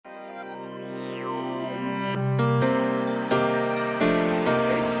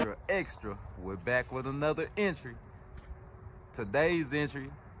Extra. We're back with another entry. Today's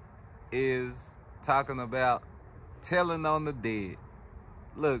entry is talking about telling on the dead.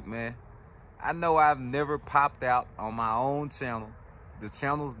 Look, man, I know I've never popped out on my own channel. The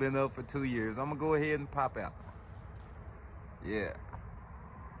channel's been up for 2 years. I'm gonna go ahead and pop out. Yeah,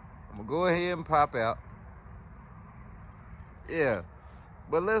 I'm gonna go ahead and pop out. Yeah,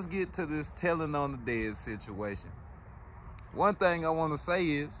 but let's get to this telling on the dead situation. One thing I want to say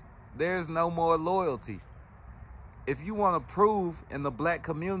is there's no more loyalty. If you want to prove in the black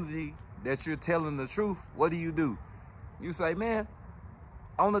community that you're telling the truth, what do? You say, man,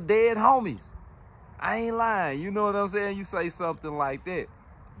 on the dead homies, I ain't lying. You know what I'm saying? You say something like that.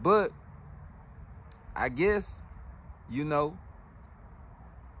 But I guess, you know,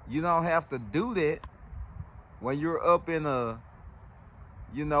 you don't have to do that when you're up in a,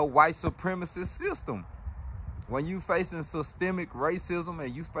 you know, white supremacist system. When you facing systemic racism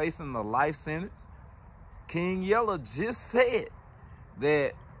and you facing a life sentence, King Yella just said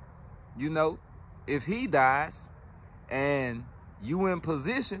that, you know, if he dies and you in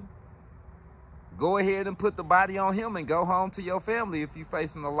position, go ahead and put the body on him and go home to your family if you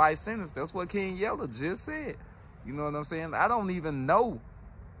facing a life sentence. That's what King Yella just said. You know what I'm saying? I don't even know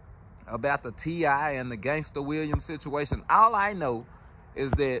about the T.I. and the Gangsta Williams situation. All I know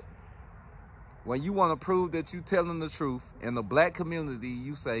is that when you want to prove that you telling the truth in the black community,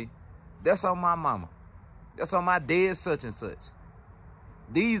 you say, that's on my mama. That's on my dead such and such.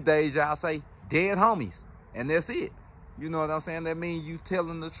 These days, y'all say dead homies, and that's it. You know what I'm saying? That means you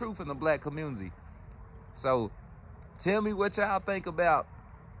telling the truth in the black community. So tell me what y'all think about,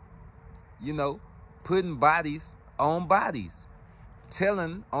 you know, putting bodies on bodies.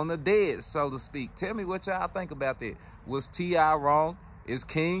 Telling on the dead, so to speak. Tell me what y'all think about that. Was T.I. wrong? Is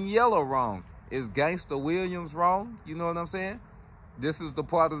King Yella wrong? Is Gangsta Williams wrong? You know what I'm saying? This is the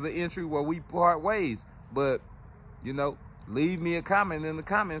part of the entry where we part ways. But, you know, leave me a comment in the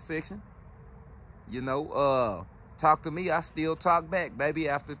comment section. You know, talk to me, I still talk back, baby.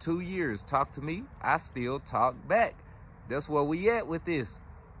 After 2 years, talk to me, I still talk back. That's where we at with this.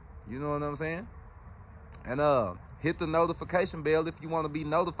 You know what I'm saying? And hit the notification bell if you want to be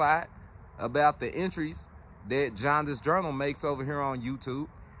notified about the entries that Jaundice Journal makes over here on YouTube.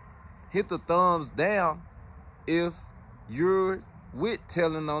 Hit the thumbs down if you're with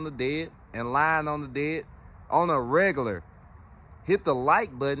telling on the dead and lying on the dead on a regular. Hit the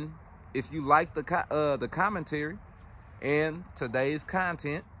like button if you like the commentary and today's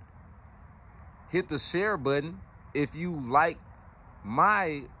content. Hit the share button if you like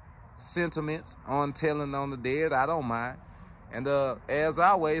my sentiments on telling on the dead. I don't mind. And as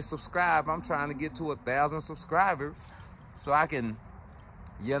always, subscribe. I'm trying to get to 1,000 subscribers so I can,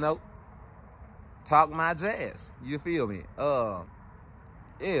 you know, talk my jazz. You feel me?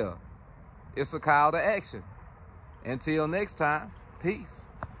 Yeah, it's a call to action. Until next time, peace.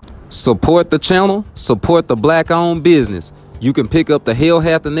 Support the channel, support the black-owned business. You can pick up the Hell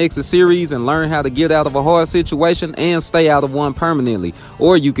Hath an Exit series and learn how to get out of a hard situation and stay out of one permanently.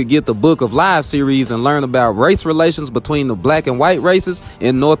 Or you could get the Book of Life series and learn about race relations between the black and white races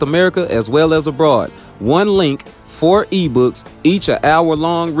in North America as well as abroad. One link, 4 ebooks, each an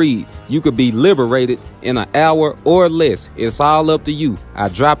hour-long read. You could be liberated in an hour or less. It's all up to you. I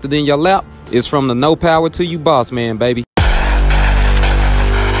dropped it in your lap. It's from the No Power to You Boss Man, baby.